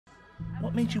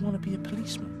What made you want to be a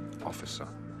policeman? Officer.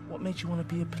 What made you want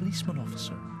to be a policeman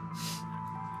officer?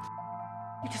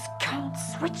 You just can't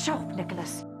switch off,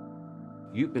 Nicholas.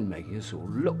 You've been making us all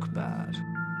look bad.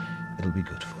 It'll be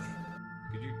good for you.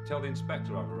 Could you tell the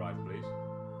inspector I've arrived, please?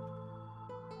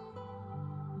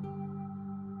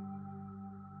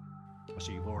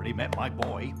 So you've already met my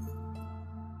boy.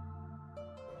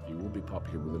 You will be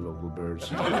popular with the local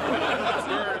birds.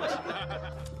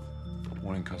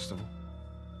 Morning, Constable.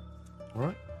 All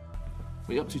right. What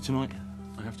are you up to tonight?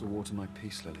 I have to water my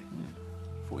peace lily.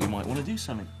 Thought you might want to do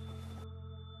something.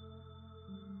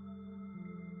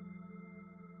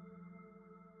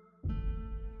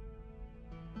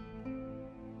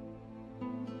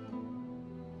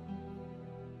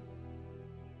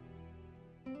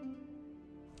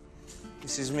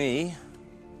 This is me.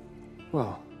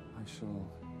 Well, I shall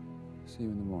see you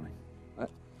in the morning.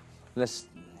 Unless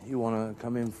you want to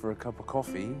come in for a cup of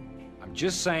coffee. I'm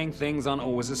just saying things aren't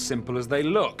always as simple as they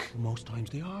look. Most times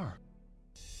they are.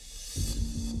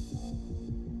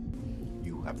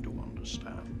 You have to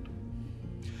understand.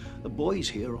 The boys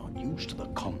here aren't used to the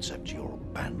concepts you're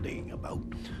bandying about.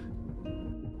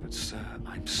 But, sir,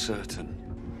 I'm certain.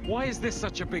 Why is this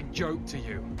such a big joke to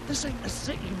you? This ain't a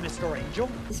city, Mr. Angel.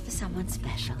 This is for someone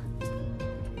special.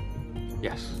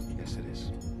 Yes, yes it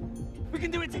is. We can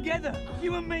do it together,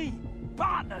 you and me,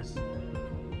 partners.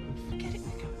 Forget it,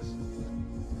 Nicholas.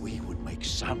 We would make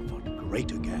Sanford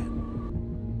great again.